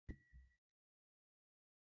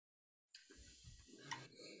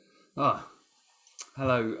Ah,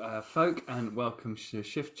 hello, folk, and welcome to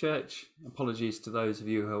Shift Church. Apologies to those of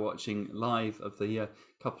you who are watching live of the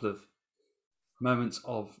couple of moments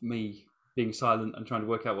of me being silent and trying to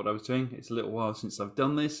work out what I was doing. It's a little while since I've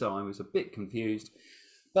done this, so I was a bit confused.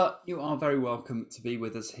 But you are very welcome to be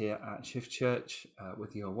with us here at Shift Church,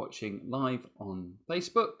 whether you're watching live on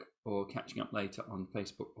Facebook or catching up later on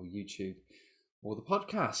Facebook or YouTube or the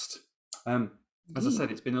podcast. As I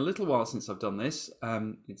said, it's been a little while since I've done this.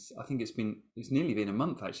 I think it's nearly been a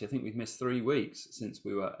month actually. I think we've missed 3 weeks since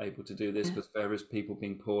we were able to do this with various people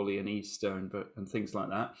being poorly and Easter and things like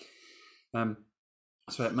that.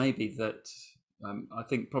 So it may be that I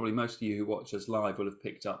think probably most of you who watch us live will have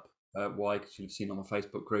picked up why, because you've seen on the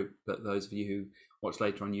Facebook group. But those of you who watch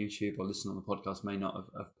later on YouTube or listen on the podcast may not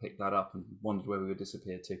have picked that up and wondered where we were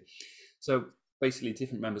disappeared to. So basically,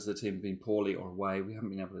 different members of the team have been poorly or away. We haven't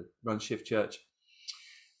been able to run Shift Church.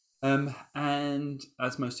 And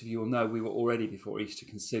as most of you will know, we were already before Easter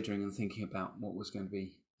considering and thinking about what was going to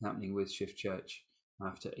be happening with Shift Church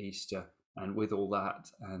after Easter. And with all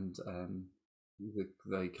that and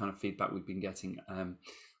the kind of feedback we've been getting,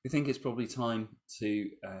 we think it's probably time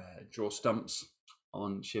to draw stumps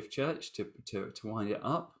on Shift Church to wind it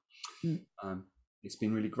up. It's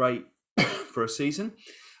been really great for a season,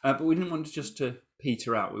 but we didn't want to just to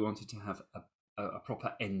peter out. We wanted to have a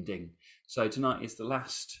proper ending. So tonight is the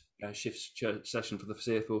last Shift Church session for the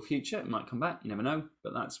foreseeable future. It might come back, you never know,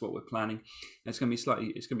 but that's what we're planning. And it's going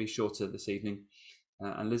to be shorter this evening.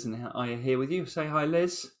 And Liz and I are here with you. Say hi,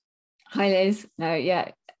 Liz. Hi, Liz. No,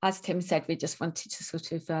 yeah, as Tim said, we just wanted to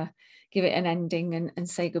sort of give it an ending and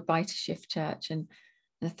say goodbye to Shift Church, and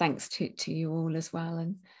thanks to you all as well.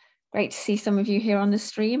 And great to see some of you here on the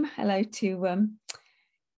stream. Hello to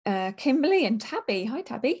Kimberly and Tabby. Hi,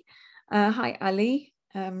 Tabby. Hi, Ali.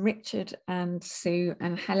 Richard and Sue,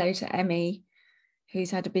 and hello to Emmy,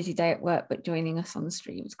 who's had a busy day at work but joining us on the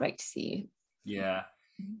stream. It's great to see you. Yeah,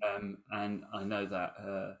 and I know that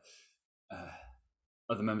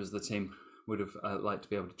other members of the team would have liked to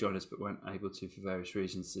be able to join us but weren't able to for various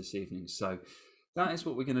reasons this evening. So that is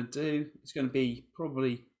what we're going to do. It's going to be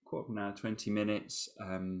probably quarter of an hour, 20 minutes.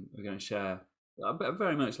 We're going to share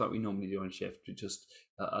very much like we normally do on Shift, but just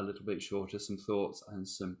a little bit shorter, some thoughts and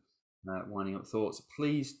some winding up thoughts.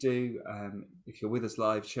 Please do, if you're with us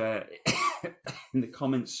live, share in the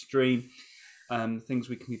comments stream things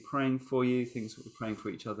we can be praying for you, things that we're praying for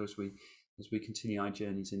each other as we continue our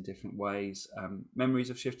journeys in different ways. Memories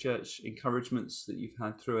of Shift Church, encouragements that you've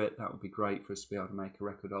had through it, that would be great for us to be able to make a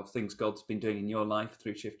record of. Things God's been doing in your life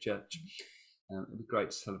through Shift Church. It'd be great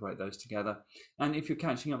to celebrate those together. And if you're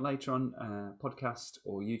catching up later on podcast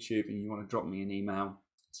or YouTube and you want to drop me an email,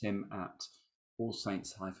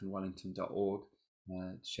 tim@allsaints-wellington.org,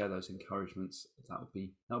 to share those encouragements, that would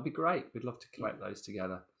be great. We'd love to collect those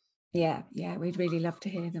together. Yeah, we'd really love to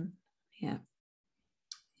hear them. Yeah.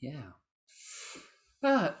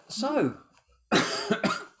 So,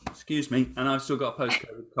 excuse me, and I've still got a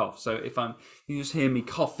post-COVID cough. So if you just hear me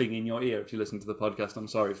coughing in your ear if you listen to the podcast, I'm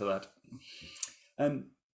sorry for that. Well,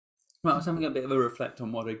 I was having a bit of a reflect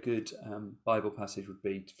on what a good Bible passage would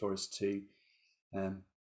be for us to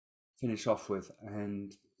finish off with,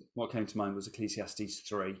 and what came to mind was Ecclesiastes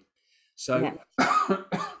 3. So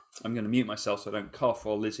I'm going to mute myself so I don't cough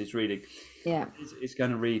while Liz is reading. Yeah. Liz is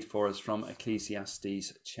going to read for us from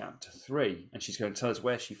Ecclesiastes chapter 3, and she's going to tell us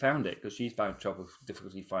where she found it, because she's found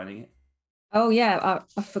difficulty finding it. Oh, yeah,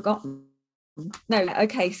 I've forgotten. No,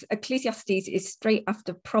 okay, so Ecclesiastes is straight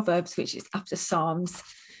after Proverbs, which is after Psalms.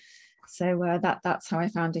 So that's how I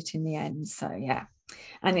found it in the end. So, yeah.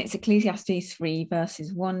 And it's Ecclesiastes 3,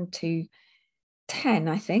 verses 1 to 10,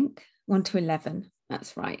 I think, 1 to 11.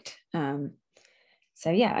 That's right. So,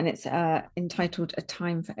 yeah, and it's entitled A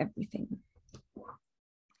Time for Everything.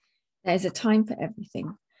 There's a time for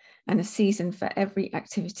everything, and a season for every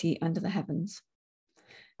activity under the heavens.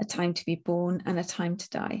 A time to be born and a time to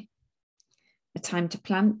die. A time to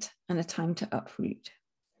plant and a time to uproot.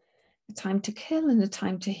 A time to kill and a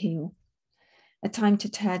time to heal. A time to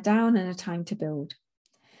tear down and a time to build.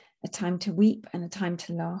 A time to weep and a time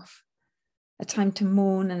to laugh. A time to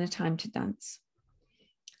mourn and a time to dance.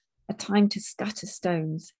 A time to scatter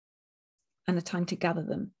stones and a time to gather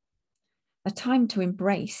them. A time to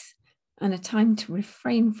embrace and a time to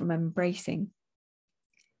refrain from embracing.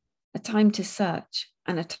 A time to search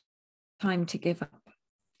and a time to give up.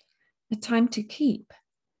 A time to keep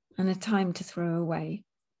and a time to throw away.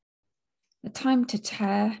 A time to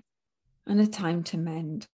tear and a time to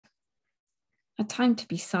mend. A time to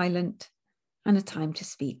be silent and a time to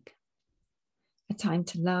speak. A time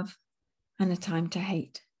to love and a time to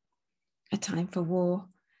hate. A time for war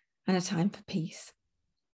and a time for peace.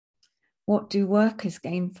 What do workers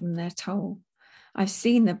gain from their toll? I've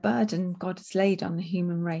seen the burden God has laid on the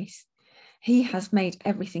human race. He has made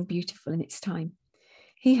everything beautiful in its time.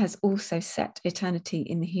 He has also set eternity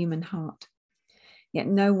in the human heart. Yet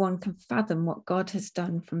no one can fathom what God has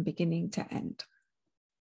done from beginning to end.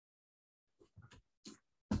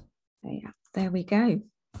 So yeah, there we go.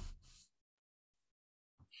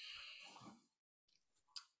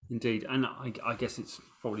 Indeed, and I guess it's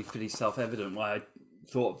probably pretty self-evident why I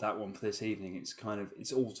thought of that one for this evening.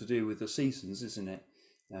 It's all to do with the seasons, isn't it?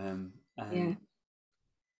 And Yeah.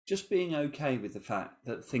 just being okay with the fact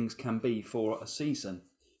that things can be for a season,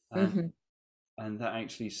 and that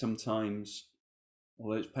actually sometimes,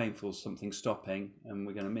 although it's painful, something stopping and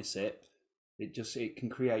we're going to miss it. It can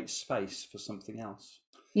create space for something else.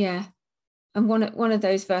 Yeah, and one of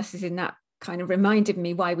those verses in that kind of reminded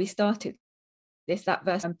me why we started this. That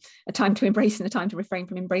verse, a time to embrace and a time to refrain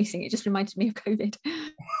from embracing. It just reminded me of COVID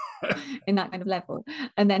in that kind of level.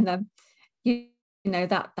 And then you know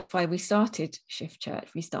that's why we started Shift Church.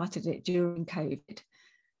 We started it during COVID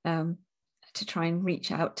to try and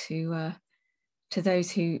reach out to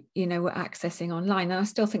those who were accessing online. And I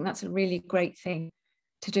still think that's a really great thing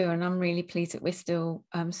to do. And I'm really pleased that we're still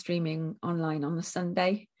streaming online on the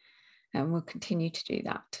Sunday, and we'll continue to do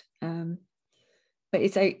that. But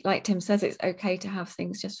it's like Tim says, it's okay to have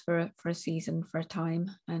things just for a season, for a time,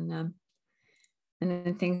 and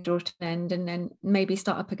then things draw to an end, and then maybe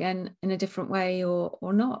start up again in a different way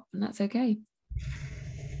or not, and that's okay.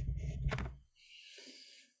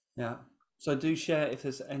 Yeah. So do share if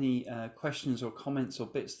there's any questions or comments or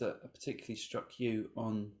bits that particularly struck you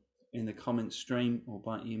in the comment stream or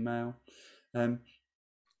by email.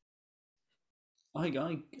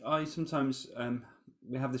 I sometimes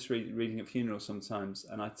we have this reading at funerals sometimes,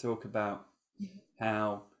 and I talk about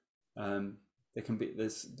how there can be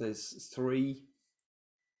there's three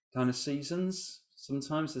kind of seasons.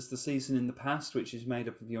 Sometimes there's the season in the past, which is made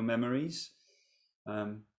up of your memories,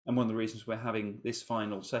 and one of the reasons we're having this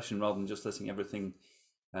final session rather than just letting everything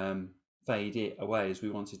fade it away is we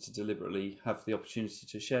wanted to deliberately have the opportunity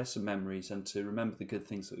to share some memories and to remember the good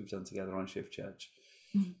things that we've done together on Shift Church.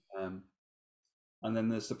 And then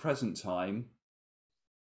there's the present time,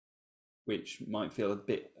 which might feel a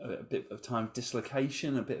bit of time of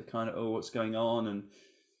dislocation, a bit of kind of, oh, what's going on, and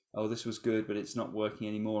oh, this was good, but it's not working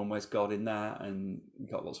anymore, and where's God in that? And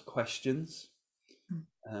we've got lots of questions.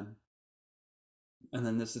 And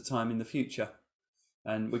then there's the time in the future,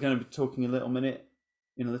 and we're going to be talking in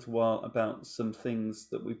a little while about some things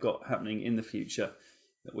that we've got happening in the future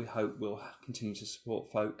that we hope will continue to support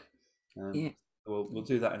folk. We'll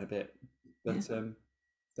do that in a bit, but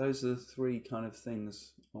those are the three kind of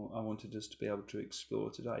things I wanted us to be able to explore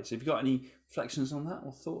today. So have you got any reflections on that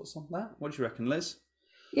or thoughts on that? What do you reckon, Liz?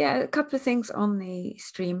 Yeah, a couple of things on the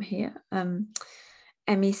stream here.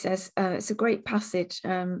 Emmy says it's a great passage.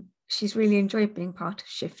 She's really enjoyed being part of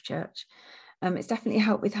Shift Church. It's definitely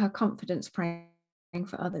helped with her confidence praying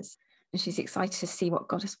for others, and she's excited to see what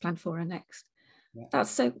God has planned for her next. Yeah.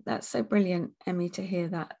 That's so brilliant, Emmy, to hear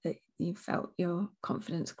that you felt your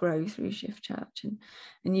confidence grow through Shift Church,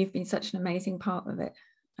 and you've been such an amazing part of it.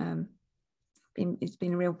 It's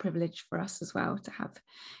been a real privilege for us as well to have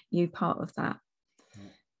you part of that.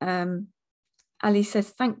 Ali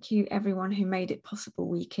says, thank you everyone who made it possible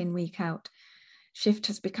week in, week out. Shift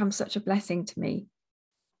has become such a blessing to me,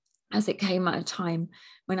 as it came at a time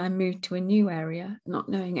when I moved to a new area, not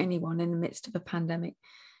knowing anyone in the midst of a pandemic.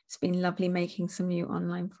 It's been lovely making some new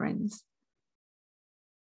online friends.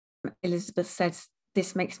 Elizabeth says,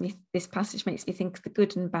 this passage makes me think of the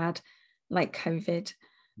good and bad, like COVID,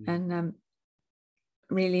 and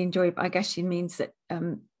really enjoy. I guess she means that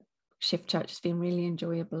Shift Church has been really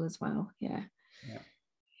enjoyable as well.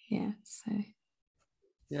 So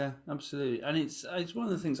yeah, absolutely. And it's one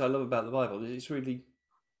of the things I love about the Bible. It's really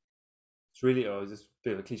oh, it's a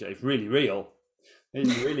bit of a cliche. It's really real.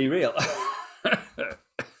 It's really real.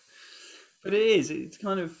 But it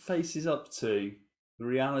kind of faces up to the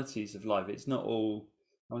realities of life. It's not all.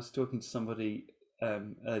 I was talking to somebody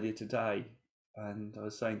earlier today, and I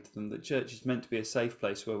was saying to them that church is meant to be a safe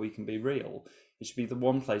place where we can be real. It should be the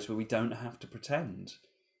one place where we don't have to pretend.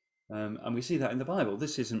 And we see that in the Bible.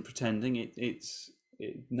 This isn't pretending. It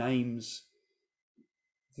names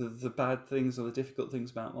the bad things or the difficult things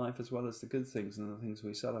about life, as well as the good things and the things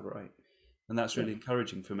we celebrate. And that's really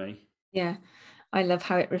encouraging for me. Yeah, I love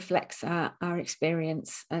how it reflects our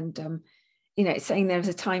experience. And, it's saying there's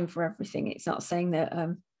a time for everything. It's not saying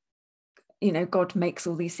that, God makes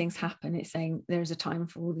all these things happen. It's saying there's a time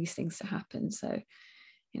for all these things to happen. So,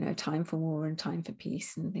 time for war and time for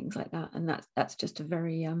peace and things like that. And that's just a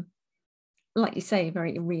very like you say,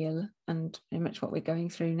 very real, and very much what we're going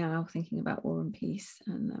through now, thinking about war and peace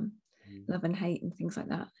and love and hate and things like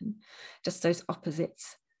that, and just those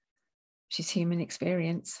opposites, which is human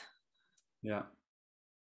experience. Yeah,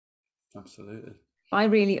 absolutely. I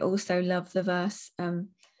really also love the verse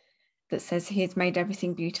that says he has made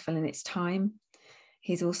everything beautiful in its time.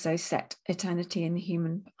 He's also set eternity in the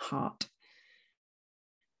human heart.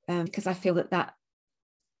 Because I feel that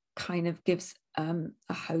kind of gives a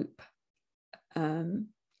hope to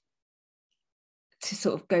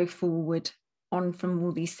sort of go forward on from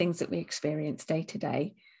all these things that we experience day to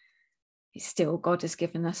day. It's still, God has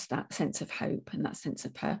given us that sense of hope and that sense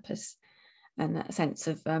of purpose and that sense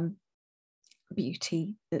of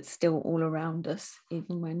beauty that's still all around us,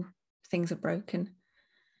 even when things are broken.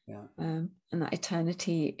 Yeah. And that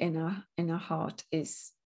eternity in our heart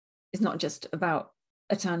is not just about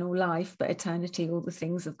eternal life, but eternity, all the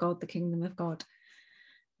things of God, the kingdom of God,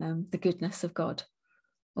 the goodness of God,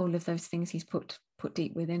 all of those things he's put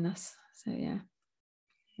deep within us. So yeah.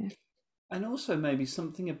 And also maybe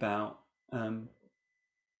something about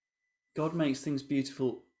God makes things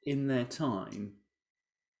beautiful in their time,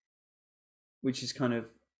 which is kind of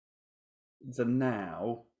the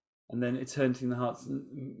now, and then eternity in the hearts of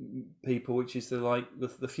people, which is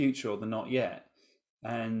the future or the not yet.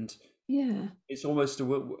 And yeah, it's almost a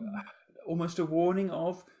warning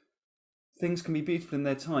of things can be beautiful in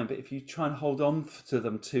their time, but if you try and hold on to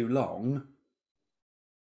them too long,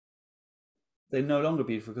 they're no longer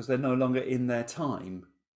beautiful because they're no longer in their time.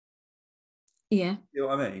 Yeah. You know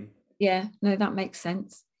what I mean? Yeah, no, that makes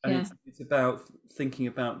sense. And Yeah. it's about thinking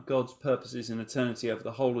about God's purposes in eternity over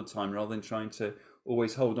the whole of time, rather than trying to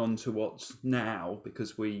always hold on to what's now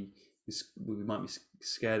because we might be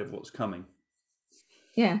scared of what's coming.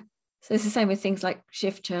 Yeah. So it's the same with things like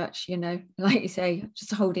Shift Church, you know, like you say,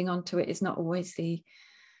 just holding on to it is not always the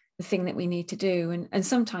thing that we need to do. And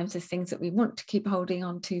sometimes there's things that we want to keep holding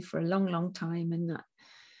on to for a long, long time, and that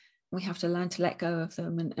we have to learn to let go of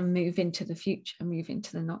them and move into the future, move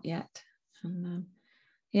into the not yet. And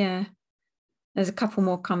yeah, there's a couple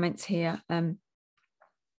more comments here.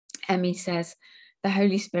 Emmy says, the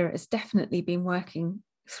Holy Spirit has definitely been working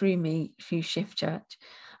through me through Shift Church.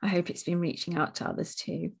 I hope it's been reaching out to others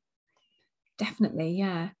too. Definitely,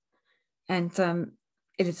 yeah. And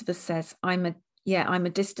Elizabeth says, I'm a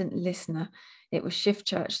distant listener. It was Shift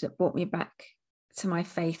Church that brought me back to my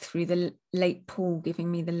faith through the late Paul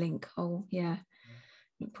giving me the link. Oh, yeah.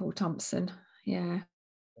 Paul Thompson. Yeah.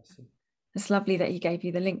 Awesome. It's lovely that he gave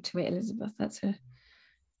you the link to it, Elizabeth. That's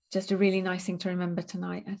just a really nice thing to remember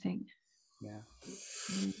tonight, I think. Yeah.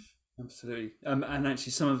 Absolutely. And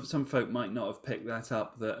actually some folk might not have picked that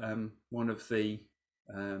up, that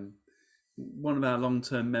one of our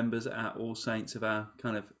long-term members at All Saints of our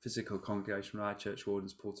kind of physical congregation, our church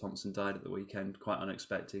wardens, Paul Thompson, died at the weekend quite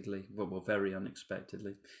unexpectedly, well very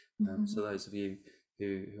unexpectedly. So those of you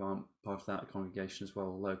who aren't part of that congregation as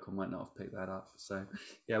well, local, might not have picked that up. So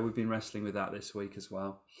yeah, we've been wrestling with that this week as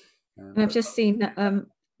well. And I've just seen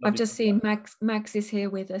Mags is here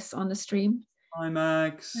with us on the stream. Hi,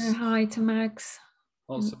 Mags. Hi to Mags.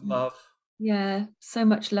 Lots of love. Yeah, so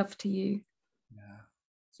much love to you.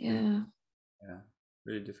 Yeah,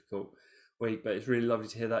 really difficult week, but it's really lovely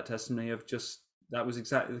to hear that testimony of just that was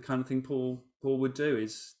exactly the kind of thing Paul would do,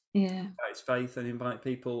 is about his faith and invite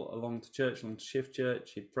people along to church, along to Shift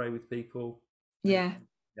Church. He'd pray with people. Yeah.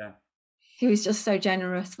 He was just so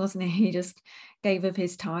generous, wasn't he? He just gave of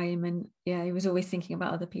his time, and yeah, he was always thinking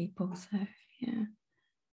about other people. So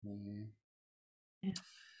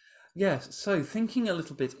yeah. So thinking a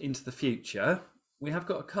little bit into the future, we have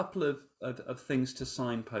got a couple of things to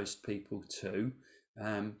signpost people to.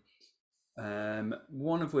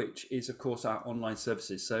 One of which is, of course, our online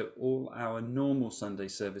services. So all our normal Sunday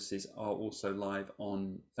services are also live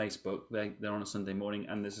on Facebook. They're on a Sunday morning,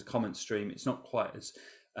 and there's a comment stream. It's not quite as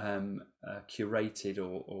curated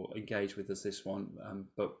or engaged with as this one,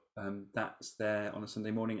 but that's there on a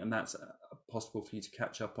Sunday morning, and that's possible for you to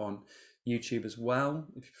catch up on YouTube as well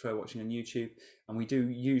if you prefer watching on YouTube. And we do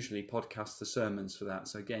usually podcast the sermons for that,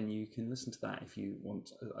 so again, you can listen to that if you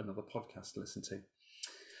want another podcast to listen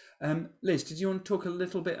to. Liz, did you want to talk a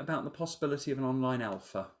little bit about the possibility of an online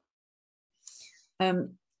alpha?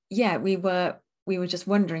 Yeah, we were just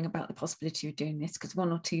wondering about the possibility of doing this, because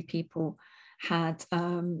one or two people had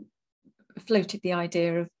floated the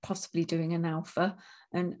idea of possibly doing an alpha,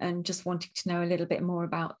 and just wanting to know a little bit more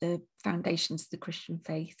about the foundations of the Christian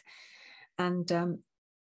faith. And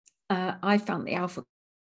I found the alpha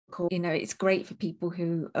course, it's great for people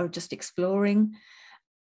who are just exploring,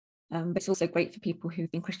 but it's also great for people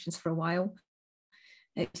who've been Christians for a while.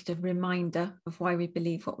 it's a reminder of why we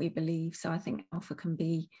believe what we believe. So I think Alpha can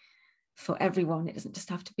be for everyone. It doesn't just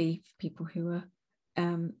have to be for people who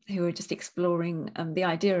are just exploring the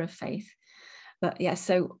idea of faith. But yeah,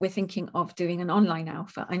 so we're thinking of doing an online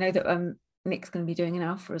Alpha. I know that Nick's going to be doing an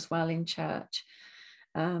Alpha as well in church,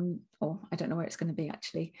 or I don't know where it's going to be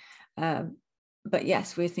actually. But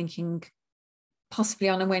yes, we're thinking possibly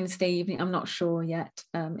on a Wednesday evening. I'm not sure yet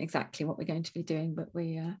exactly what we're going to be doing, but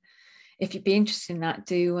if you'd be interested in that,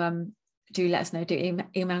 do let us know. Do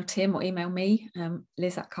email Tim or email me,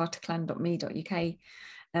 liz@carterclan.me.uk,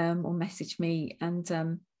 or message me.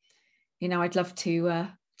 And I'd love to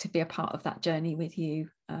be a part of that journey with you.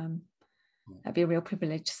 That'd be a real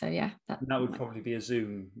privilege. So yeah, that would probably be a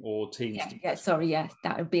Zoom or Teams.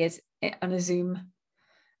 That would be on a Zoom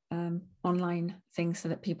online thing, so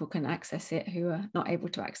that people can access it who are not able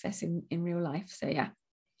to access in real life. So yeah.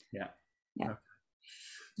 Okay.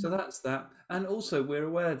 So that's that. And also we're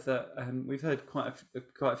aware that we've heard quite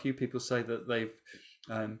a few people say that they've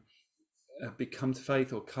become to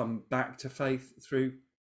faith or come back to faith through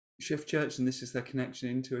Shift Church, and this is their connection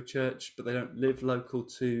into a church, but they don't live local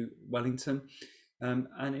to Wellington.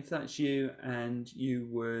 And if that's you and you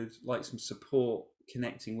would like some support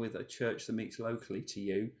connecting with a church that meets locally to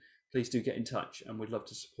you, please do get in touch, and we'd love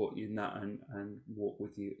to support you in that and walk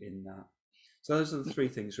with you in that. So those are the three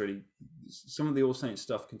things really. Some of the All Saints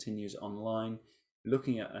stuff continues online,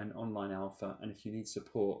 looking at an online Alpha, and if you need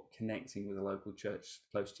support connecting with a local church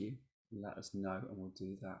close to you, let us know and we'll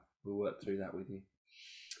do that. We'll work through that with you.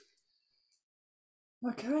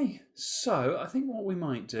 Okay, so I think what we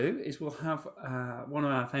might do is we'll have one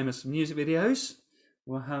of our famous music videos.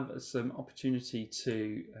 We'll have some opportunity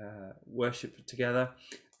to worship together,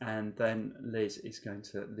 and then Liz is going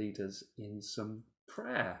to lead us in some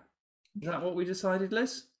prayer. Is that what we decided,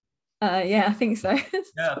 Liz? Yeah, I think so.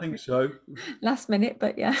 Yeah, I think so. Last minute,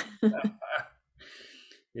 but yeah.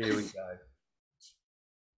 Here we go.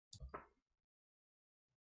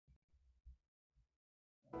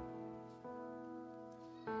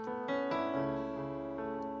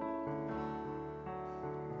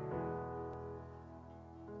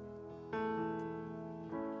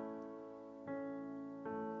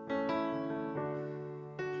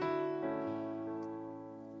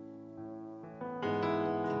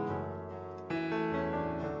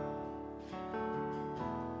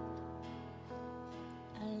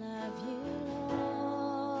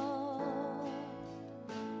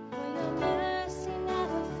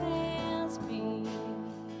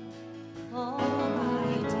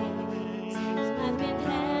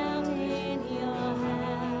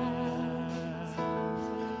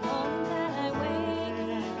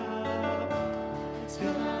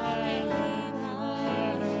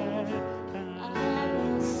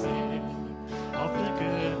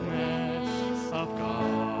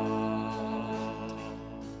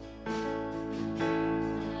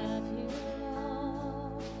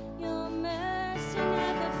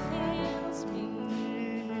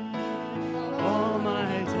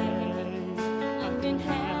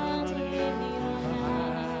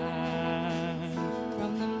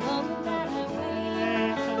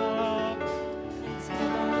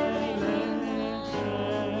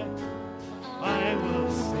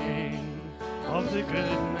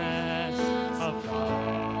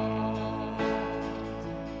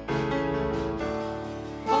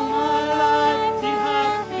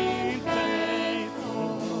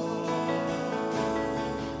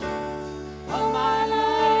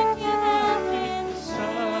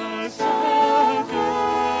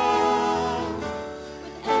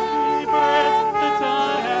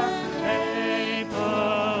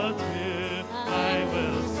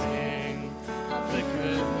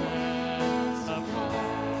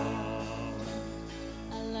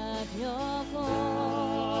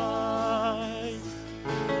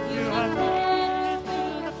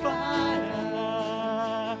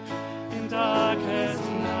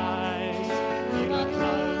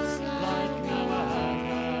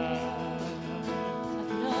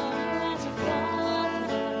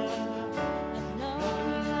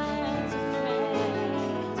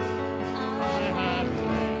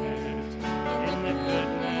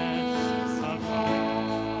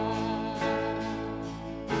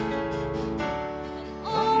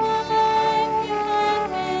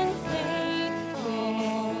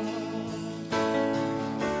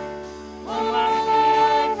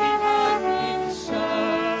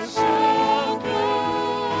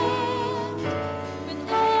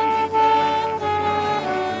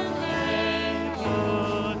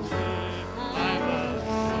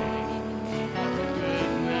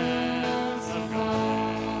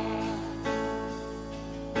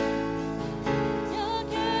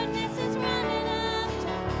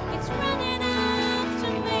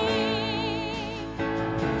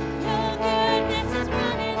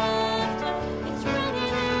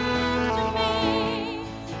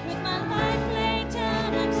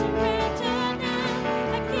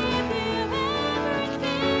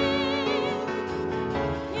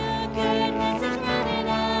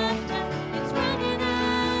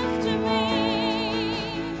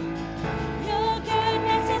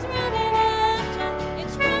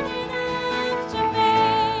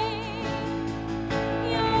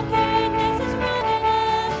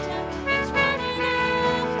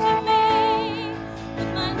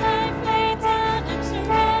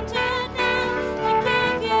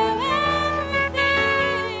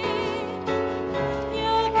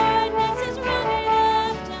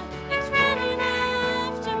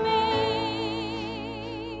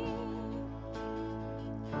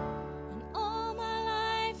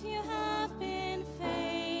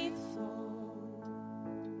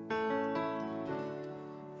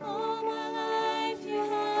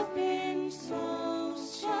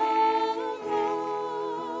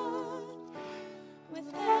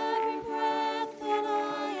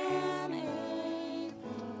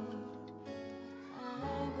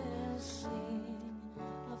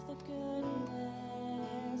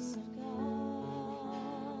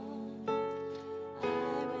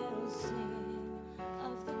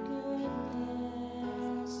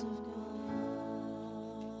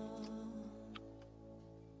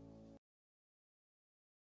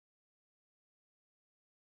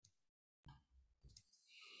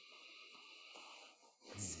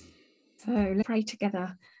 So let's pray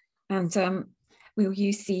together, and we'll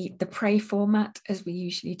use the pray format as we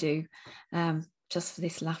usually do, just for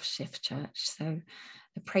this Love Shift Church. So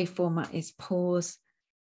the pray format is pause,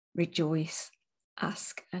 rejoice,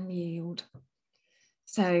 ask, and yield.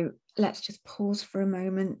 So let's just pause for a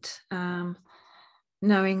moment,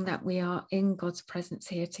 knowing that we are in God's presence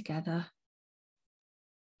here together,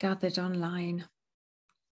 gathered online,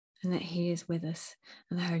 and that He is with us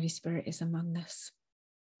and the Holy Spirit is among us.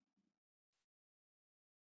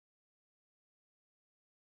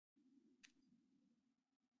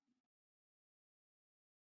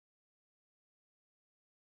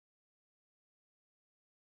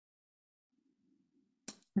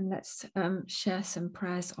 And let's share some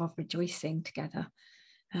prayers of rejoicing together.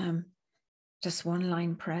 Just one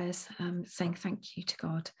line prayers, saying thank you to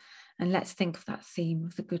God. And let's think of that theme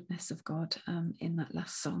of the goodness of God in that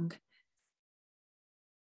last song.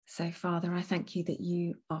 So, Father, I thank you that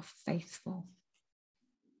you are faithful.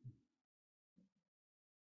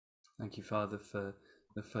 Thank you, Father, for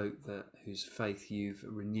the folk whose faith you've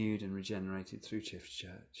renewed and regenerated through Shift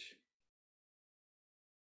Church.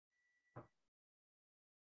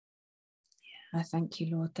 I thank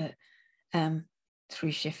you, Lord, that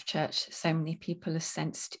through Shift Church, so many people have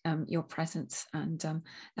sensed your presence, and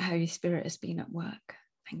the Holy Spirit has been at work.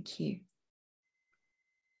 Thank you.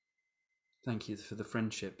 Thank you for the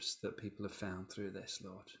friendships that people have found through this,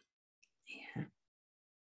 Lord. Yeah.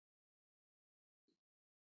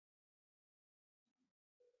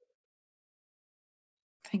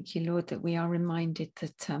 Thank you, Lord, that we are reminded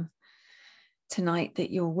that tonight that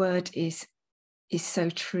your word is so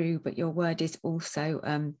true, but your word is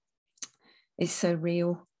also is so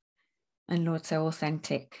real, and Lord, so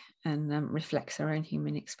authentic, and reflects our own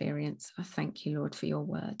human experience. I thank you, Lord, for your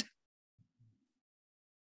word.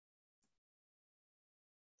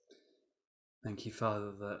 Thank you,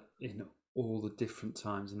 Father, that in all the different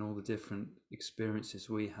times and all the different experiences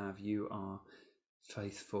we have, you are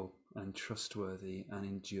faithful and trustworthy and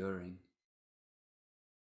enduring,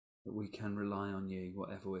 that we can rely on you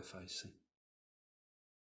whatever we're facing.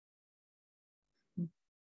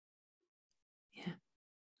 Yeah.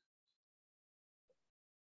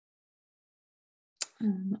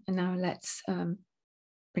 And now let's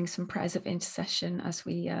bring some prayers of intercession as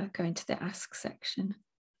we go into the ask section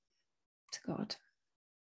to God.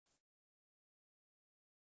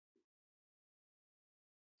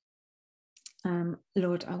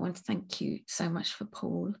 Lord, I want to thank you so much for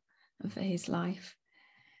Paul and for his life.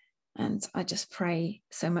 And I just pray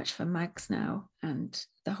so much for Mags now and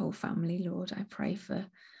the whole family, Lord. I pray for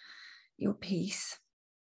your peace.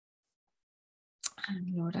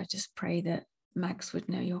 And Lord, I just pray that Mags would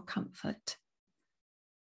know your comfort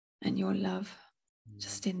and your love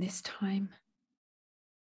just in this time.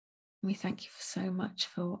 We thank you for so much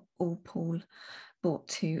for all Paul brought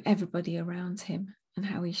to everybody around him and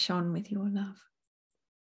how he shone with your love.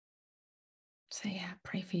 So yeah,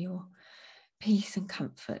 pray for your peace and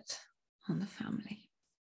comfort on the family.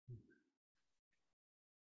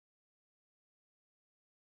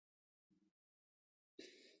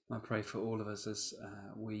 I pray for all of us as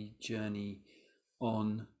we journey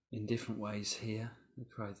on in different ways here. I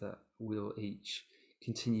pray that we'll each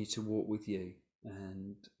continue to walk with you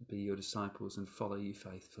and be your disciples and follow you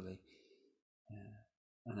faithfully.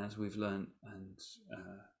 And as we've learned and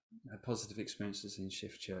had positive experiences in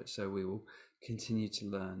Shift Church, so we will continue to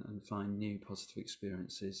learn and find new positive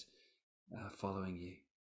experiences following you.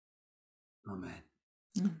 Amen.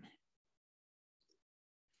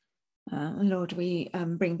 Lord, we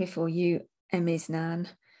bring before you Emmy's nan,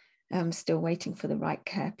 still waiting for the right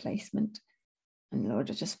care placement. And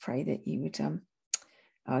Lord, I just pray that you would,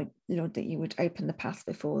 Lord, that you would open the path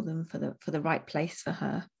before them for the right place for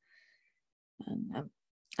her. And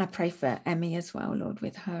I pray for Emmy as well, Lord,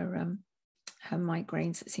 with her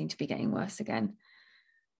migraines that seem to be getting worse again.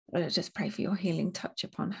 Lord, I just pray for your healing touch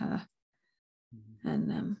upon her.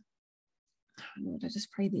 And Lord, I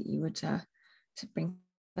just pray that you would to bring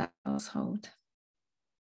that household.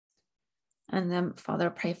 And Father, I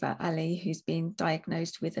pray for Ali, who's been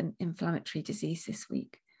diagnosed with an inflammatory disease this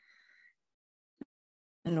week.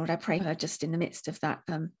 And Lord, I pray for her just in the midst of that,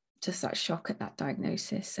 just that shock at that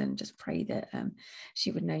diagnosis, and just pray that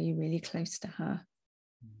she would know you really close to her.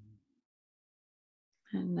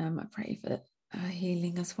 And I pray for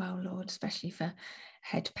healing as well, Lord, especially for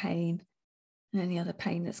head pain and any other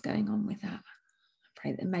pain that's going on with that. I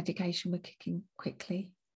pray that the medication would kick in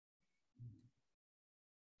quickly.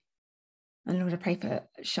 And Lord, I pray for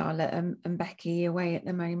Charlotte and Becky away at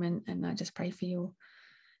the moment, and I just pray for your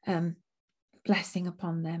blessing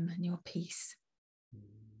upon them and your peace.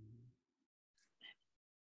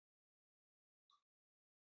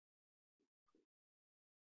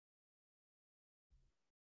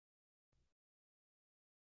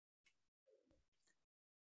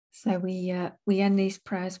 So we end these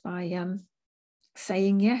prayers by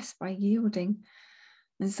saying yes, by yielding.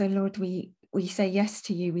 And so, Lord, we say yes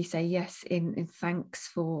to you. We say yes in thanks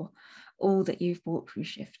for all that you've brought through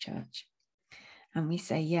Shift Church. And we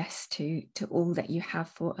say yes to all that you have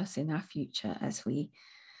for us in our future as we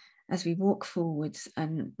walk forwards,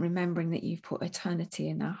 and remembering that you've put eternity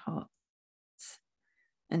in our hearts,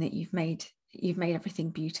 and that you've made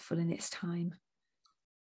everything beautiful in its time.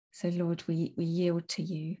 So, Lord, we yield to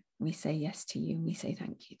you. We say yes to you, and we say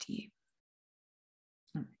thank you to you.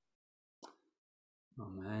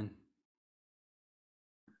 Amen.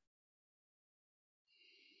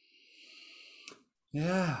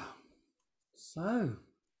 Yeah. So,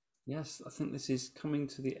 yes, I think this is coming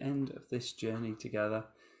to the end of this journey together.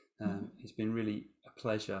 It's been really a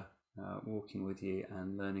pleasure walking with you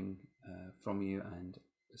and learning from you and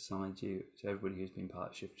beside you, to everybody who's been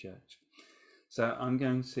part of Shift Church. So I'm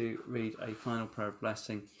going to read a final prayer of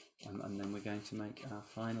blessing, and then we're going to make our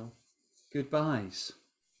final goodbyes.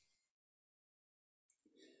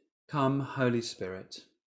 Come, Holy Spirit,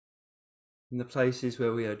 in the places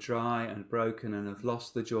where we are dry and broken and have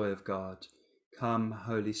lost the joy of God. Come,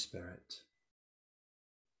 Holy Spirit.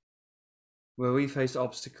 Where we face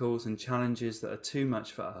obstacles and challenges that are too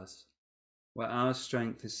much for us, where our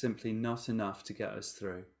strength is simply not enough to get us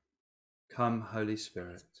through. Come, Holy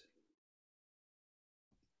Spirit.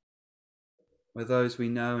 Where those we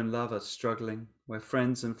know and love are struggling, where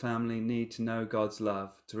friends and family need to know God's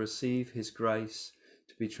love, to receive his grace,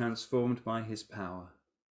 to be transformed by his power.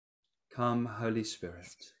 Come, Holy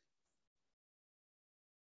Spirit.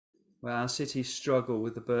 Where our cities struggle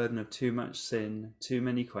with the burden of too much sin, too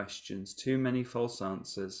many questions, too many false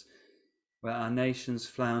answers, where our nations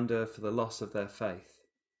flounder for the loss of their faith.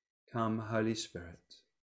 Come, Holy Spirit.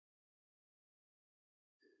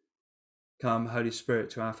 Come, Holy Spirit,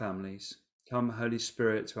 to our families. Come, Holy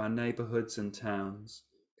Spirit, to our neighbourhoods and towns.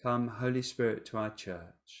 Come, Holy Spirit, to our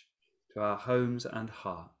church, to our homes and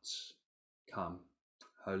hearts. Come,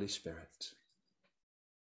 Holy Spirit.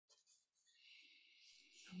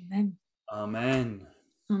 Amen. Amen.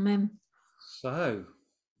 Amen. So,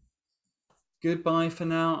 goodbye for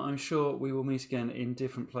now. I'm sure we will meet again in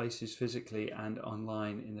different places physically and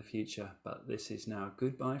online in the future, but this is now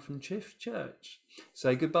goodbye from Shift Church.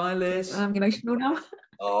 Say goodbye, Liz. I'm emotional now.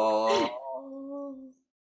 Oh.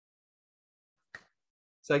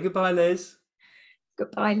 Say goodbye, Liz.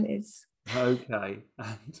 Goodbye, Liz. Okay,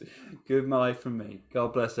 and goodbye from me.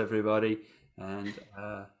 God bless everybody, and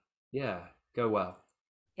yeah, go well.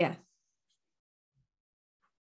 Yeah.